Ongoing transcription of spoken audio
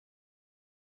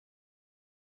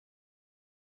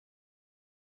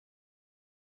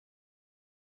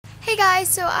Hey guys,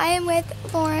 so I am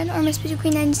with Lauren, or Miss Beauty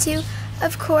Queen 92,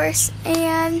 of course,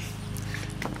 and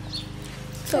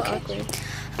Awkward.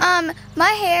 My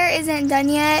hair isn't done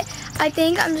yet. I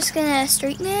think I'm just gonna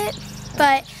straighten it,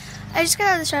 but I just got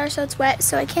out of the shower, so it's wet,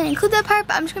 so I can't include that part.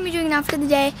 But I'm just gonna be doing an outfit of the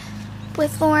day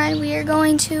with Lauren. We are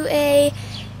going to a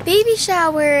baby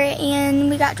shower, and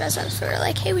we got dressed up, so we're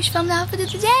like, hey, we should film the outfit of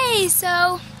the day.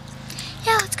 So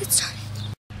yeah, let's get started.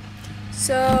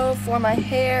 So for my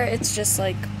hair, it's just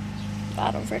like, I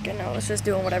don't freaking know. It's just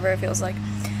doing whatever it feels like.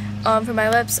 For my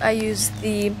lips, I use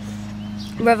the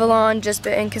Revlon Just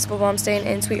Bitten Kissable Balm Stain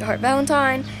in Sweetheart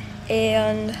Valentine.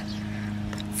 And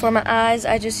for my eyes,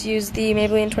 I just use the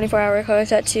Maybelline 24-Hour Color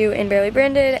Tattoo in Barely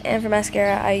Branded. And for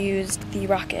mascara, I used the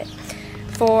Rocket.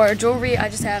 For jewelry, I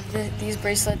just have these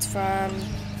bracelets from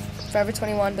Forever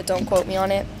 21, but don't quote me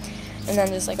on it. And then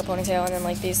just like a ponytail, and then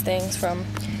like these things from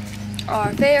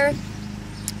our fair.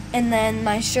 And then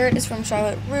my shirt is from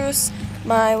Charlotte Russe.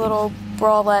 My little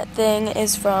bralette thing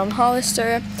is from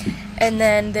Hollister. And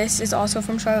then this is also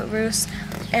from Charlotte Russe.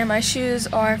 And my shoes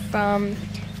are from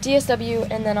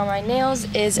DSW. And then on my nails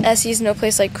is Essie's No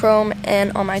Place Like Chrome.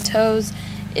 And on my toes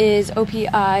is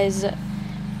OPI's,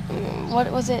 what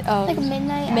was it? Like a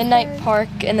Midnight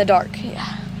Park in the Dark.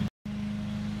 Yeah.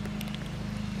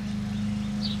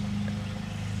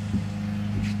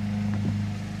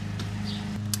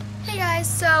 Hey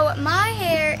guys, so my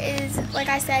hair is, like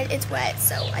I said, it's wet,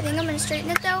 so I think I'm going to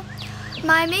straighten it though.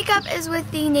 My makeup is with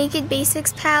the Naked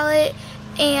Basics palette,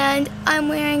 and I'm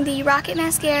wearing the Rocket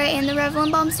mascara and the Revlon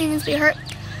Balm Stain in Sweetheart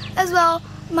as well.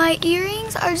 My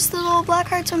earrings are just the little black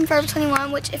hearts from Forever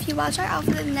 21, which if you watch our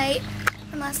outfit of the night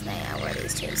from last night, I wore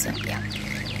these too, so yeah.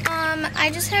 I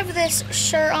just have this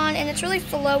shirt on, and it's really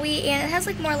flowy, and it has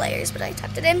like more layers, but I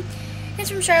tucked it in. It's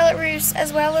from Charlotte Russe,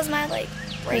 as well as my like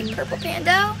bright purple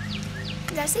Pando.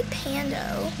 Did I say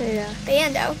Pando? Yeah.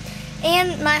 Pando.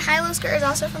 And my high-low skirt is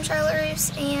also from Charlotte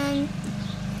Russe, and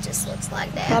it just looks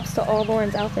like that. Props to all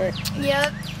Lauren's outfit.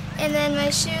 Yep. And then my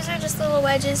shoes are just little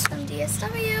wedges from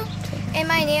DSW. And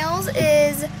my nails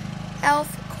is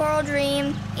e.l.f. Coral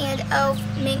Dream and e.l.f.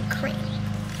 Mint Cream.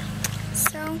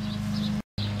 So